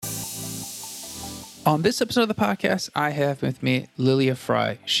On this episode of the podcast, I have with me Lilia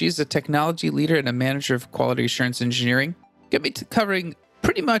Fry. She's a technology leader and a manager of quality assurance engineering. Get me to covering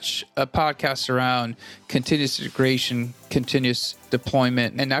pretty much a podcast around continuous integration, continuous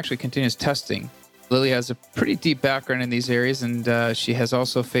deployment, and actually continuous testing. Lilia has a pretty deep background in these areas, and she has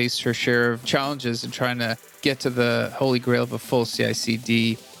also faced her share of challenges in trying to get to the holy grail of a full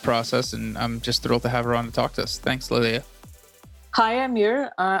CI/CD process. And I'm just thrilled to have her on to talk to us. Thanks, Lilia. Hi,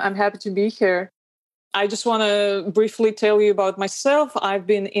 Amir. I'm happy to be here. I just want to briefly tell you about myself. I've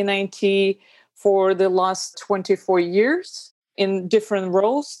been in IT for the last 24 years in different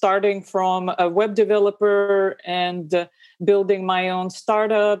roles, starting from a web developer and building my own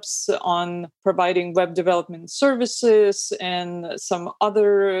startups on providing web development services and some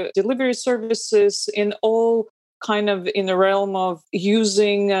other delivery services, in all kind of in the realm of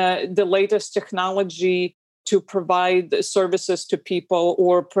using the latest technology to provide services to people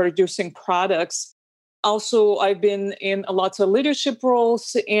or producing products. Also, I've been in lots of leadership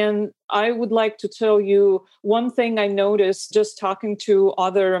roles, and I would like to tell you one thing I noticed just talking to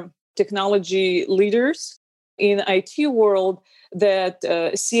other technology leaders in IT world, that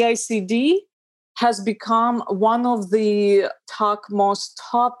CI/CD has become one of the most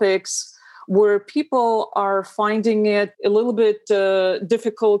topics where people are finding it a little bit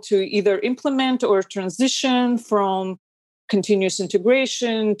difficult to either implement or transition from continuous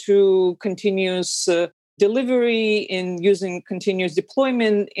integration to continuous delivery in using continuous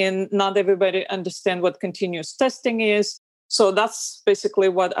deployment, and not everybody understand what continuous testing is. So that's basically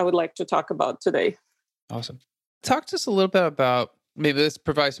what I would like to talk about today. Awesome. Talk to us a little bit about, maybe let's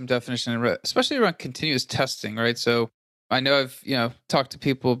provide some definition, especially around continuous testing, right? So I know I've talked to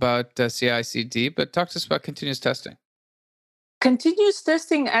people about CI/CD, but talk to us about continuous testing. Continuous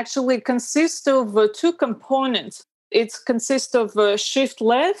testing actually consists of two components. It consists of shift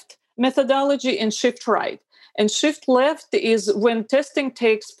left methodology and shift right. And shift left is when testing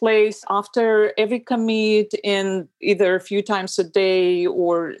takes place after every commit, in either a few times a day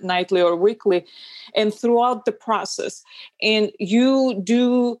or nightly or weekly, and throughout the process. And you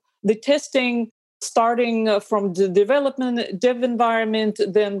do the testing starting from the development dev environment,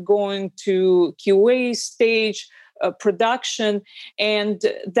 then going to QA stage, production, and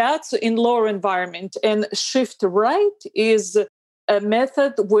that's in lower environment. And shift right is a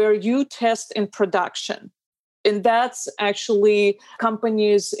method where you test in production. And that's actually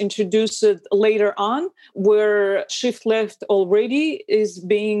companies introduced it later on, where shift left already is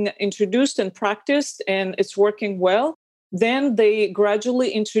being introduced and practiced and it's working well. Then they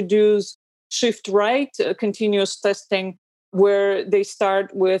gradually introduce shift right, continuous testing, where they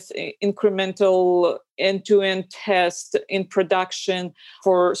start with incremental end-to-end test in production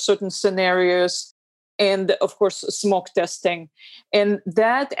for certain scenarios, and of course, smoke testing. And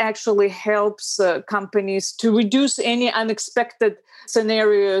that actually helps companies to reduce any unexpected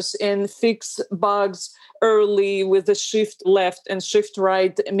scenarios and fix bugs early with the shift left and shift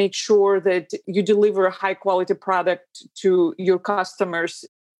right, and make sure that you deliver a high quality product to your customers.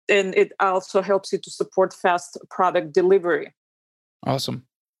 And it also helps you to support fast product delivery. Awesome.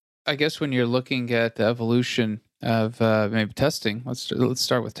 I guess when you're looking at the evolution of maybe testing, let's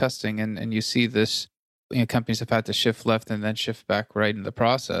start with testing, and you see this, companies have had to shift left and then shift back right in the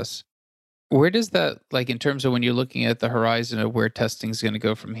process. Where does that, like in terms of when you're looking at the horizon of where testing is going to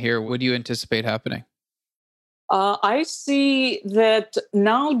go from here, what do you anticipate happening? I see that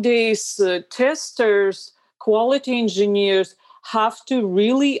nowadays testers, quality engineers have to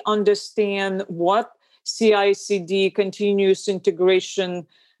really understand what CI/CD, continuous integration,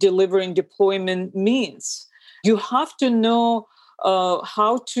 delivering deployment means. You have to know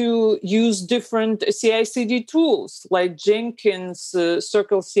how to use different CI/CD tools like Jenkins,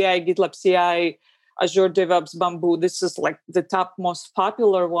 Circle CI, GitLab CI, Azure DevOps, Bamboo. This is like the top most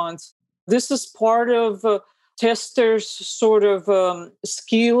popular ones. This is part of testers' sort of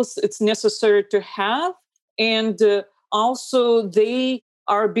skills it's necessary to have. And also they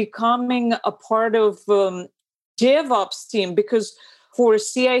are becoming a part of DevOps team, because for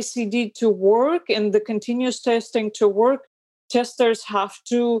CI/CD to work and the continuous testing to work, testers have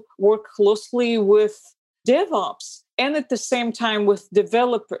to work closely with DevOps and at the same time with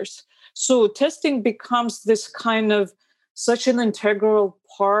developers. So testing becomes this kind of such an integral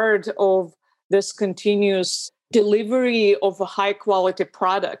part of this continuous delivery of a high quality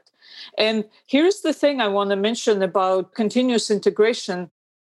product. And here's the thing I want to mention about continuous integration.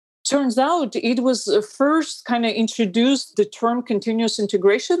 Turns out it was first kind of introduced, the term continuous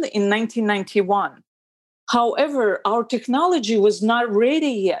integration, in 1991. However, our technology was not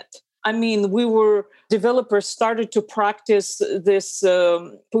ready yet. I mean, developers started to practice this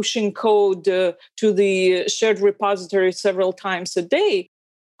pushing code to the shared repository several times a day.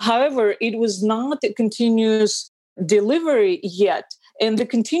 However, it was not a continuous delivery yet. And the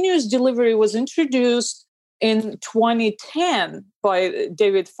continuous delivery was introduced in 2010 by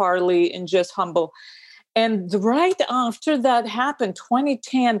David Farley and Jez Humble. And right after that happened,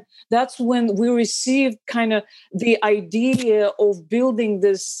 2010, that's when we received kind of the idea of building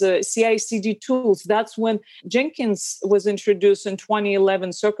this CI/CD tools. That's when Jenkins was introduced in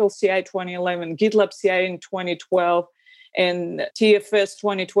 2011, Circle CI 2011, GitLab CI in 2012, and TFS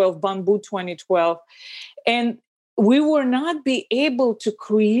 2012, Bamboo 2012. And we were not be able to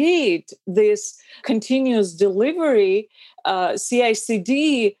create this continuous delivery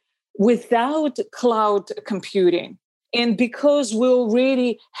CI/CD without cloud computing. And because we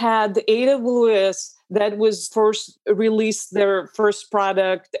already had AWS that was first released their first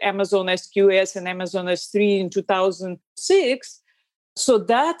product, Amazon SQS and Amazon S3 in 2006, so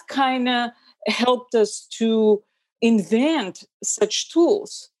that kind of helped us to invent such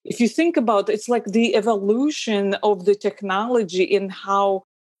tools. If you think about it, it's like the evolution of the technology in how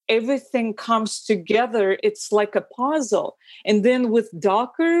everything comes together. It's like a puzzle. And then with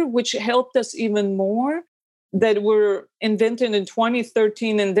Docker, which helped us even more, that were invented in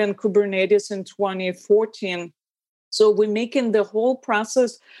 2013, and then Kubernetes in 2014. So we're making the whole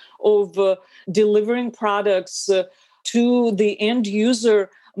process of delivering products to the end user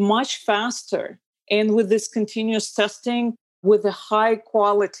much faster. And with this continuous testing with a high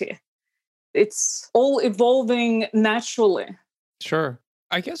quality, it's all evolving naturally. Sure.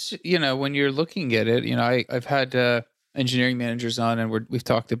 I guess, when you're looking at it, I've had engineering managers on, and we've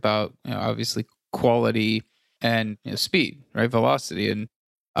talked about, obviously quality and speed, right? Velocity. And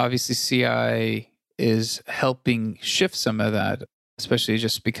obviously CI is helping shift some of that, especially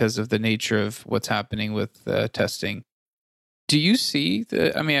just because of the nature of what's happening with testing. Do you see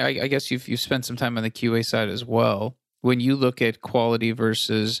I guess you've spent some time on the QA side as well. When you look at quality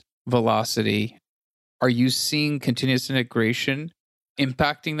versus velocity, are you seeing continuous integration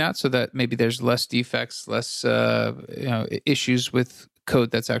impacting that so that maybe there's less defects, less issues with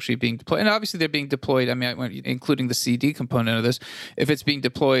code that's actually being deployed? And obviously they're being deployed, including the CD component of this. If it's being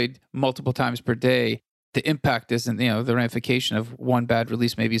deployed multiple times per day, the impact isn't, the ramification of one bad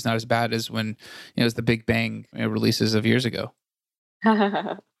release maybe is not as bad as when, it's the big bang releases of years ago.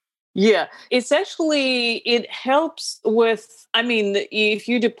 Yeah, it helps with, if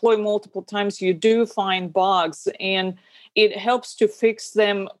you deploy multiple times, you do find bugs, and it helps to fix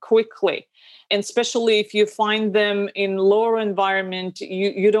them quickly. And especially if you find them in lower environment,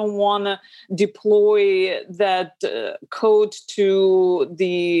 you don't want to deploy that code to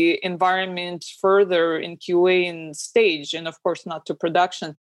the environment further in QA and stage, and of course not to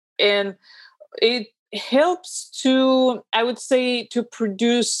production. And it helps to, I would say, to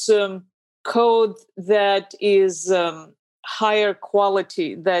produce code that is higher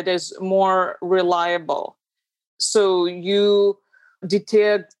quality, that is more reliable. So you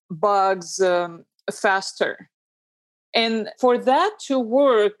detect bugs faster. And for that to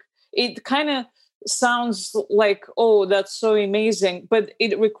work, it kind of sounds like, oh, that's so amazing. But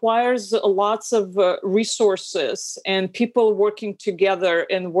it requires lots of resources and people working together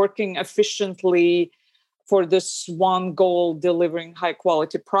and working efficiently for this one goal, delivering high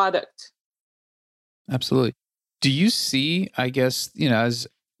quality product. Absolutely. Do you see, I guess, as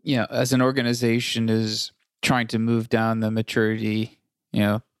an organization is trying to move down the maturity,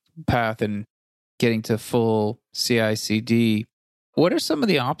 path and getting to full CI/CD, what are some of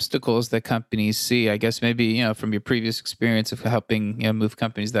the obstacles that companies see? I guess maybe, from your previous experience of helping move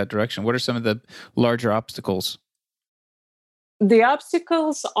companies that direction, what are some of the larger obstacles? The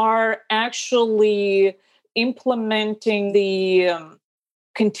obstacles are actually implementing the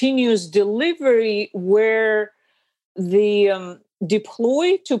continuous delivery where the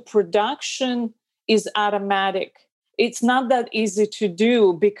deploy to production is automatic. It's not that easy to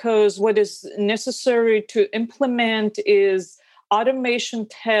do because what is necessary to implement is automation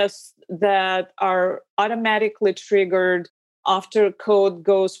tests that are automatically triggered after code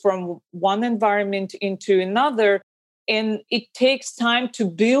goes from one environment into another. And it takes time to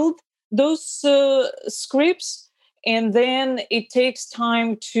build those scripts. And then it takes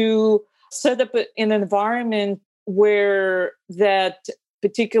time to set up an environment where that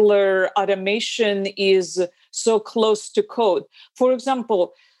particular automation is so close to code. For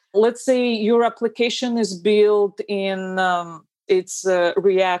example, let's say your application is built in it's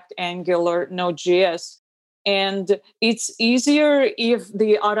React, Angular, Node.js. And it's easier if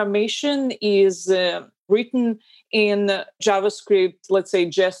the automation is written in JavaScript, let's say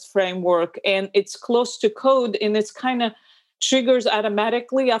Jest framework, and it's close to code and it's kind of triggers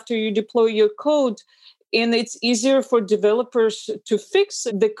automatically after you deploy your code. And it's easier for developers to fix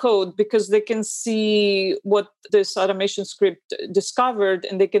the code because they can see what this automation script discovered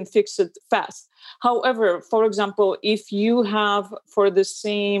and they can fix it fast. However, for example, if you have for the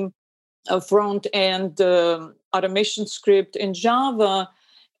same front end automation script in Java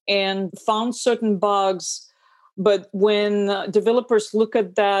and found certain bugs, but when developers look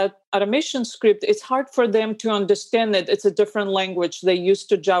at that automation script, it's hard for them to understand it. It's a different language. They used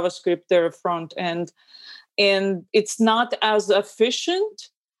to JavaScript their front end, and it's not as efficient.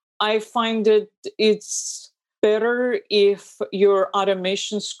 I find it's better if your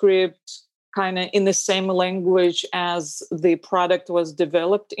automation script kind of in the same language as the product was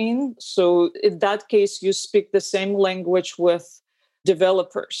developed in. So in that case, you speak the same language with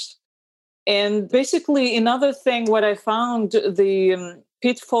developers. And basically, another thing, what I found, the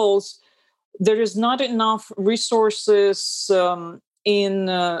pitfalls, there is not enough resources in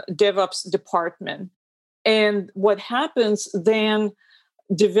DevOps department. And what happens then,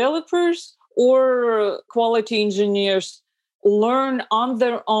 developers or quality engineers learn on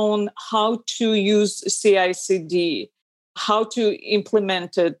their own how to use CI/CD, how to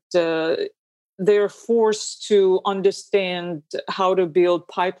implement it. They're forced to understand how to build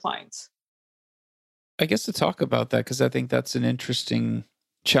pipelines. I guess to talk about that, because I think that's an interesting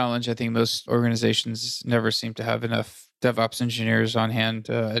challenge. I think most organizations never seem to have enough DevOps engineers on hand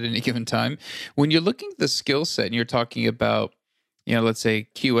at any given time. When you're looking at the skill set and you're talking about, let's say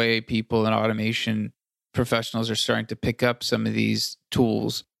QA people and automation professionals are starting to pick up some of these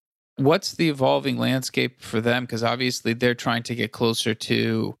tools, what's the evolving landscape for them? Because obviously they're trying to get closer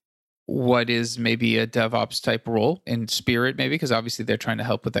to what is maybe a DevOps type role in spirit, maybe, because obviously they're trying to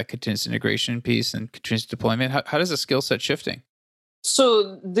help with that continuous integration piece and continuous deployment. How does the skill set shifting?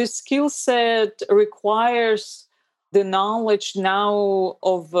 So the skill set requires the knowledge now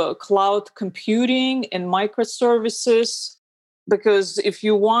of cloud computing and microservices, because if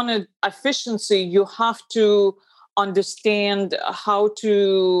you wanted efficiency, you have to understand how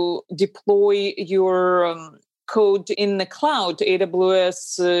to deploy your code in the cloud,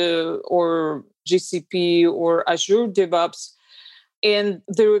 AWS or GCP or Azure DevOps. And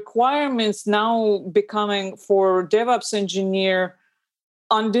the requirements now becoming for DevOps engineer,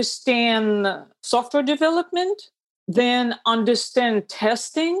 understand software development, then understand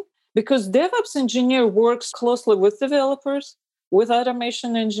testing, because DevOps engineer works closely with developers, with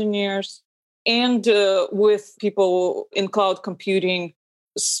automation engineers, and with people in cloud computing,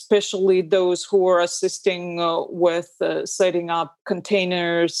 especially those who are assisting with setting up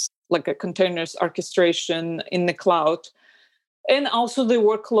containers, like a containers orchestration in the cloud. And also they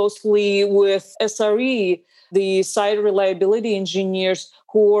work closely with SRE, the site reliability engineers,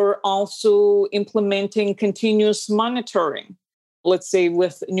 who are also implementing continuous monitoring, let's say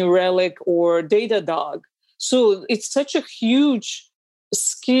with New Relic or Datadog. So it's such a huge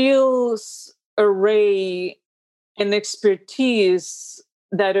skills array and expertise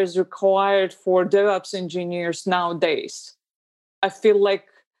that is required for DevOps engineers nowadays. I feel like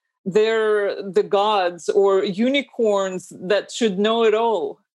they're the gods or unicorns that should know it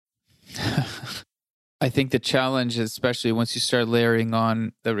all. I think the challenge, especially once you start layering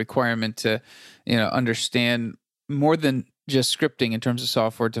on the requirement to, understand more than just scripting in terms of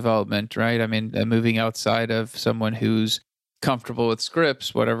software development, right? I mean, moving outside of someone who's comfortable with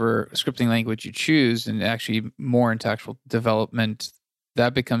scripts, whatever scripting language you choose, and actually more into actual development,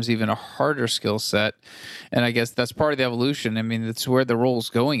 that becomes even a harder skill set. And I guess that's part of the evolution. I mean, that's where the role's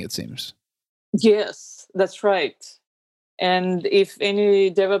going, it seems. Yes, that's right. And if any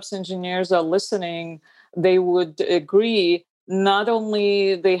DevOps engineers are listening, they would agree, not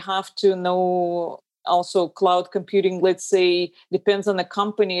only they have to know also cloud computing, let's say, depends on the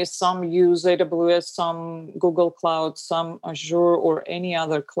company. Some use AWS, some Google Cloud, some Azure or any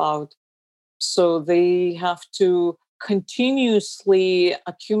other cloud. So they have to continuously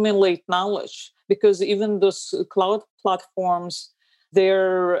accumulate knowledge, because even those cloud platforms, they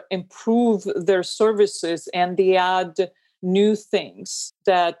improve their services and they add new things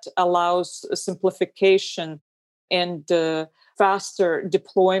that allows simplification and faster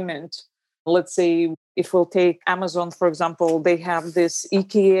deployment. Let's say if we'll take Amazon, for example, they have this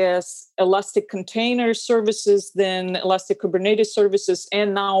EKS, Elastic Container Services, then Elastic Kubernetes Services,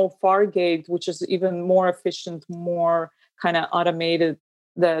 and now Fargate, which is even more efficient, more kind of automated,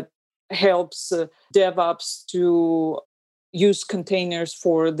 that helps DevOps to use containers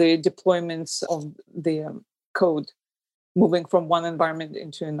for the deployments of the code, moving from one environment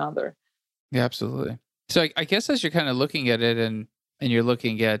into another. Yeah, absolutely. So I guess as you're kind of looking at it and you're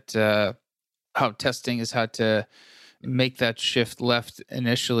looking at how testing has had to make that shift left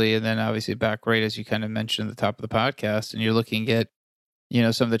initially and then obviously back right as you kind of mentioned at the top of the podcast, and you're looking at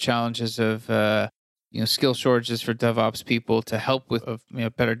some of the challenges of skill shortages for DevOps people to help with of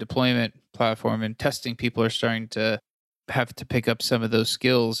better deployment platform and testing. People are starting to have to pick up some of those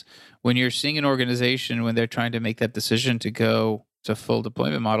skills. When you're seeing an organization when they're trying to make that decision to go to full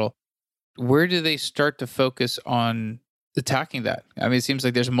deployment model, where do they start to focus on attacking that? I mean, it seems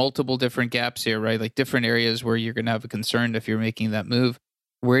like there's multiple different gaps here, right? Like different areas where you're going to have a concern if you're making that move.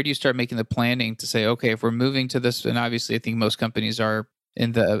 Where do you start making the planning to say, okay, if we're moving to this, and obviously I think most companies are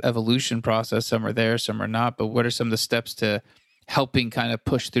in the evolution process, some are there, some are not, but what are some of the steps to helping kind of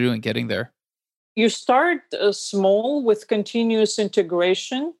push through and getting there? You start small with continuous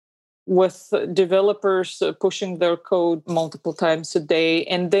integration, with developers pushing their code multiple times a day.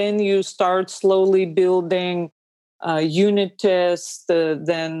 And then you start slowly building unit tests,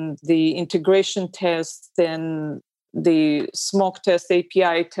 then the integration test, then the smoke test,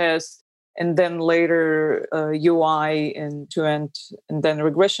 API test, and then later UI and to end, and then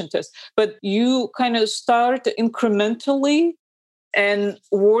regression test. But you kind of start incrementally and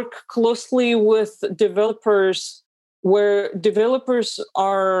work closely with developers where developers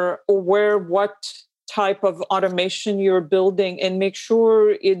are aware what type of automation you're building and make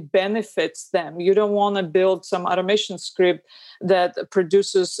sure it benefits them. You don't want to build some automation script that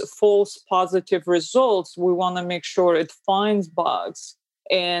produces false positive results. We want to make sure it finds bugs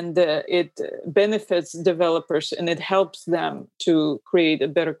and it benefits developers and it helps them to create a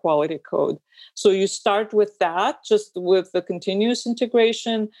better quality code. So you start with that, just with the continuous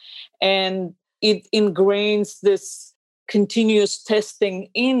integration, and it ingrains this continuous testing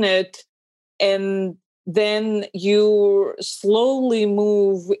in it. And then you slowly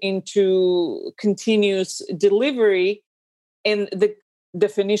move into continuous delivery. And the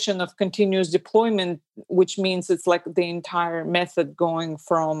definition of continuous deployment, which means it's like the entire method going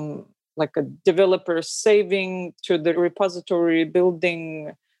from like a developer saving to the repository,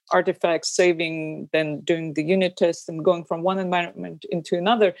 building artifacts, saving, then doing the unit test and going from one environment into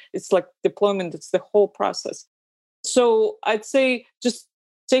another. It's like deployment, it's the whole process. So I'd say just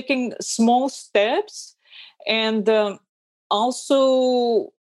taking small steps, and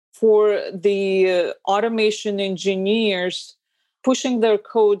also for the automation engineers, pushing their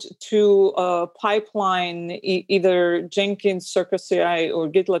code to a pipeline, either Jenkins, Circus CI, or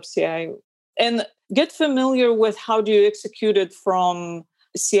GitLab CI, and get familiar with how do you execute it from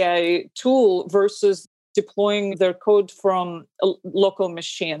CI tool versus deploying their code from a local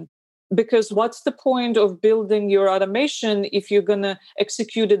machine. Because what's the point of building your automation if you're going to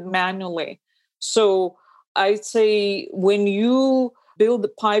execute it manually? So I'd say when you build a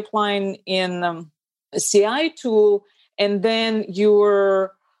pipeline in a CI tool, and then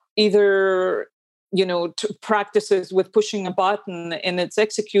you're either practices with pushing a button and it's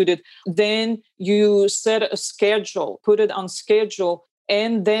executed, then you set a schedule, put it on schedule,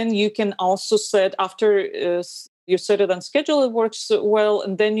 and then you can also set after you set it on schedule, it works well,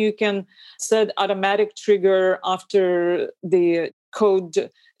 and then you can set automatic trigger after the code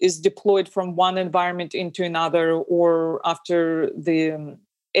is deployed from one environment into another, or after the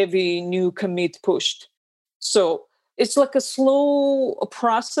every new commit pushed. So it's like a slow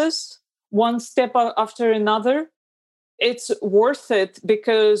process, one step after another. It's worth it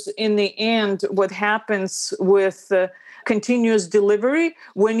because in the end, what happens with continuous delivery,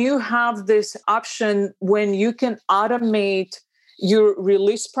 when you have this option, when you can automate your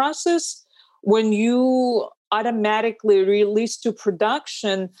release process, when you automatically release to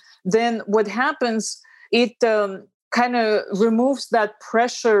production, then what happens, it kind of removes that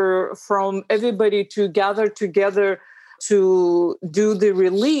pressure from everybody to gather together to do the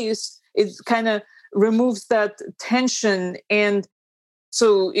release. It kind of removes that tension, and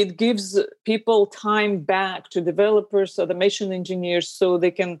so it gives people time back, to developers, automation engineers, so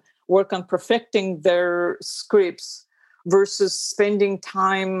they can work on perfecting their scripts versus spending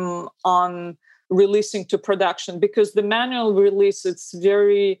time on releasing to production, because the manual release, it's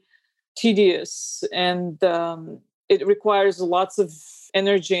very tedious, and it requires lots of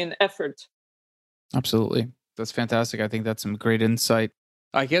energy and effort. Absolutely. That's fantastic. I think that's some great insight.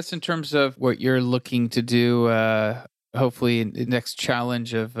 I guess in terms of what you're looking to do, hopefully in the next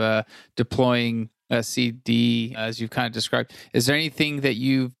challenge of deploying a CD, as you've kind of described, is there anything that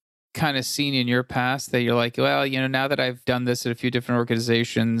you've kind of seen in your past that you're like, well, now that I've done this at a few different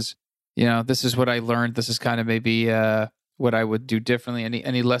organizations, this is what I learned. This is kind of maybe what I would do differently.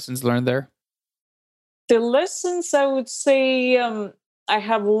 Any lessons learned there? The lessons, I would say, I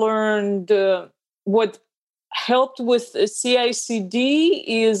have learned what helped with CI/CD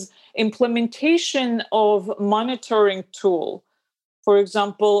is implementation of monitoring tool. For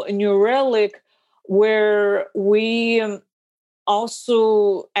example, New Relic, where we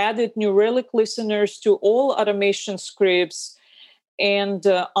also added New Relic listeners to all automation scripts. And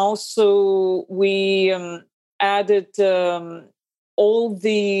also we added all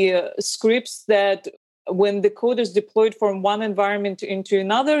the scripts that when the code is deployed from one environment into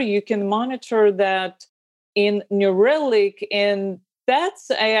another, you can monitor that in New Relic. And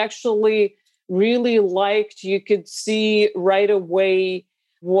that's, I actually really liked. You could see right away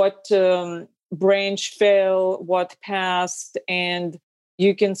what branch fell, what passed, and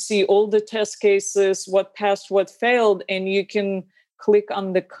you can see all the test cases, what passed, what failed, and you can click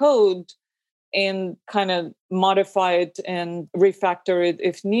on the code and kind of modify it and refactor it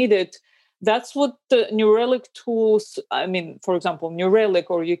if needed. That's what the New Relic tools, I mean, for example, New Relic,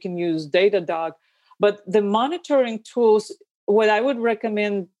 or you can use Datadog. But the monitoring tools, what I would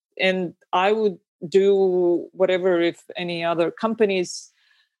recommend, and I would do whatever if any other companies,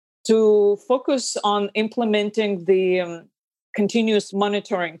 to focus on implementing the continuous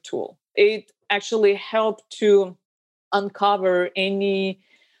monitoring tool. It actually helped to uncover any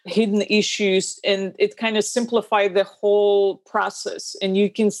hidden issues, and it kind of simplified the whole process. And you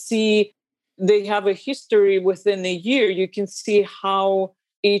can see they have a history within a year. You can see how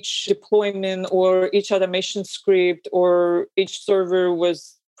each deployment or each automation script or each server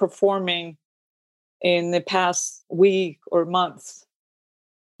was performing in the past week or month.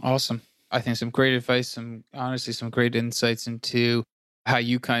 Awesome. I think some great advice, some great insights into how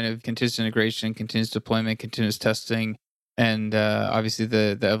you kind of continuous integration, continuous deployment, continuous testing, and obviously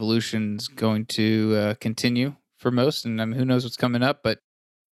the evolution's going to continue for most. And I mean, who knows what's coming up? But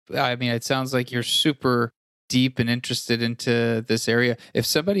I mean, it sounds like you're super deep and interested into this area. If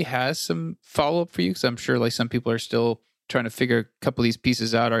somebody has some follow up for you, because I'm sure like some people are still trying to figure a couple of these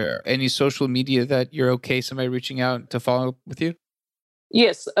pieces out, are any social media that you're okay somebody reaching out to follow up with you?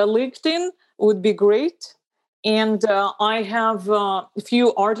 Yes, LinkedIn would be great. And I have a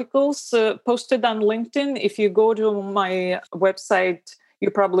few articles posted on LinkedIn. If you go to my website, you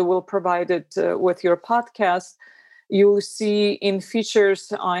probably will provide it with your podcast. You'll see in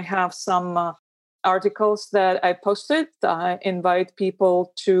features, I have some articles that I posted. I invite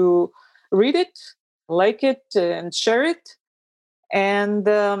people to read it, like it, and share it. And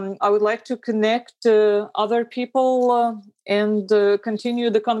I would like to connect other people and continue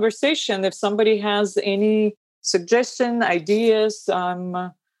the conversation. If somebody has any suggestion, ideas,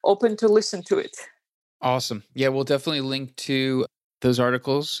 I'm open to listen to it. Awesome. Yeah, we'll definitely link to those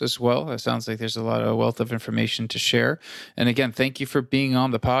articles as well. It sounds like there's a lot of wealth of information to share. And again, thank you for being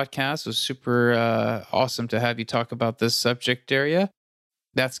on the podcast. It was super awesome to have you talk about this subject area.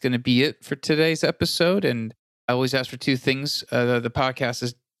 That's going to be it for today's episode. And I always ask for two things. The podcast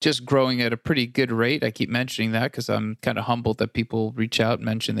is just growing at a pretty good rate. I keep mentioning that because I'm kind of humbled that people reach out and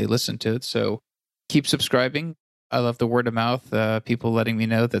mention they listen to it. So keep subscribing. I love the word of mouth, people letting me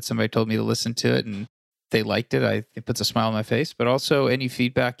know that somebody told me to listen to it and they liked it. It puts a smile on my face. But also any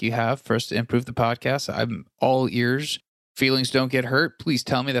feedback you have for us to improve the podcast, I'm all ears. Feelings don't get hurt. Please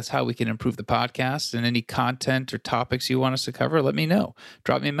tell me. That's how we can improve the podcast. And any content or topics you want us to cover, let me know.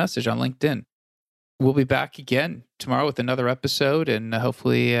 Drop me a message on LinkedIn. We'll be back again tomorrow with another episode and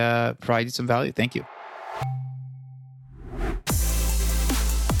hopefully provide you some value. Thank you.